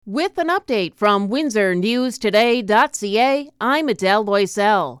With an update from WindsorNewsToday.ca, I'm Adele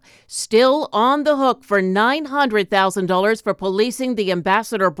Loisel. Still on the hook for $900,000 for policing the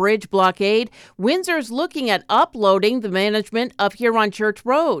Ambassador Bridge blockade, Windsor's looking at uploading the management of Huron Church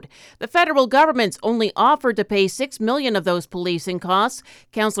Road. The federal government's only offered to pay $6 million of those policing costs.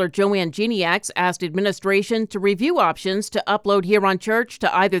 Councillor Joanne Geniacs asked administration to review options to upload Huron Church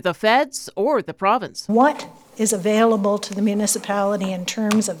to either the feds or the province. What is available to the municipality in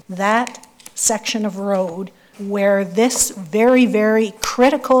terms of that section of road where this very, very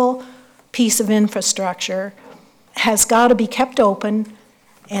critical piece of infrastructure has got to be kept open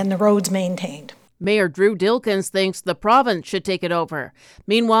and the roads maintained. Mayor Drew Dilkens thinks the province should take it over.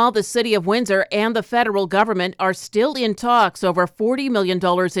 Meanwhile, the City of Windsor and the federal government are still in talks over $40 million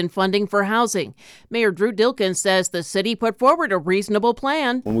in funding for housing. Mayor Drew Dilkens says the city put forward a reasonable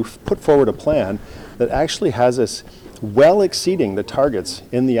plan. When we've put forward a plan that actually has us well exceeding the targets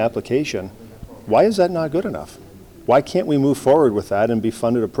in the application, why is that not good enough? Why can't we move forward with that and be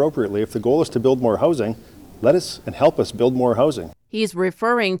funded appropriately? If the goal is to build more housing, let us and help us build more housing. He's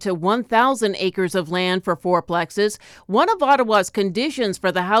referring to 1,000 acres of land for fourplexes. One of Ottawa's conditions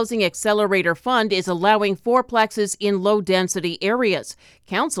for the Housing Accelerator Fund is allowing fourplexes in low-density areas.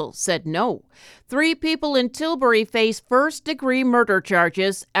 Council said no. 3 people in Tilbury face first-degree murder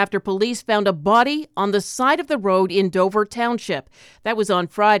charges after police found a body on the side of the road in Dover Township. That was on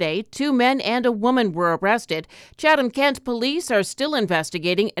Friday. 2 men and a woman were arrested. Chatham-Kent police are still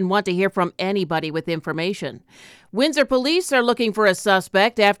investigating and want to hear from anybody with information. Windsor police are looking for a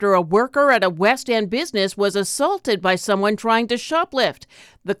suspect after a worker at a West End business was assaulted by someone trying to shoplift.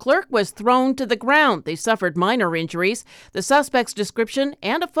 The clerk was thrown to the ground. They suffered minor injuries. The suspect's description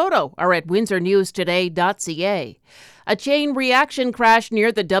and a photo are at WindsorNewsToday.ca. A chain reaction crash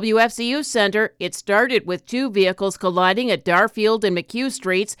near the WFCU Centre. It started with 2 vehicles colliding at Darfield and McHugh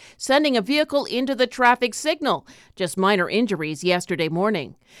Streets, sending a vehicle into the traffic signal. Just minor injuries yesterday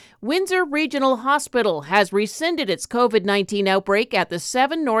morning. Windsor Regional Hospital has rescinded its COVID-19 outbreak at the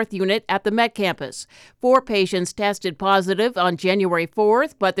 7 North unit at the Met campus. 4 patients tested positive on January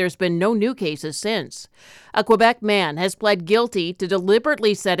 4th, but there's been no new cases since. A Quebec man has pled guilty to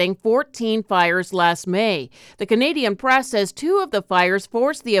deliberately setting 14 fires last May. The Canadian press says 2 of the fires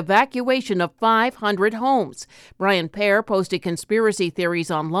forced the evacuation of 500 homes. Brian Pear posted conspiracy theories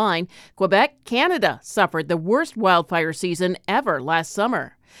online. Quebec, Canada suffered the worst wildfire season ever last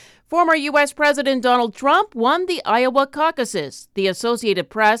summer. Former U.S. President Donald Trump won the Iowa caucuses. The Associated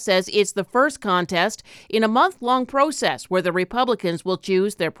Press says it's the first contest in a month-long process where the Republicans will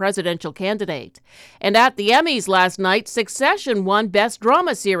choose their presidential candidate. And at the Emmys last night, Succession won Best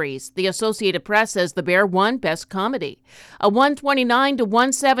Drama Series. The Associated Press says The Bear won Best Comedy. A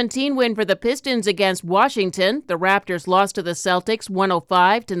 129-117 win for the Pistons against Washington. The Raptors lost to the Celtics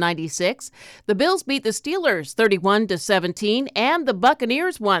 105-96. The Bills beat the Steelers 31-17, and the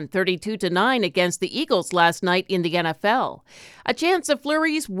Buccaneers won 32-9 against the Eagles last night in the NFL. A chance of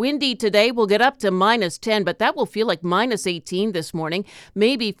flurries, windy today. Will get up to -10, but that will feel like -18 this morning.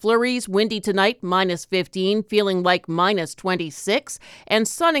 Maybe flurries, windy tonight, -15, feeling like -26. And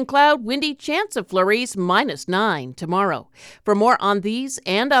sun and cloud, windy, chance of flurries, -9 tomorrow. For more on these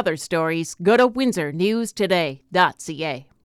and other stories, go to WindsorNewsToday.ca.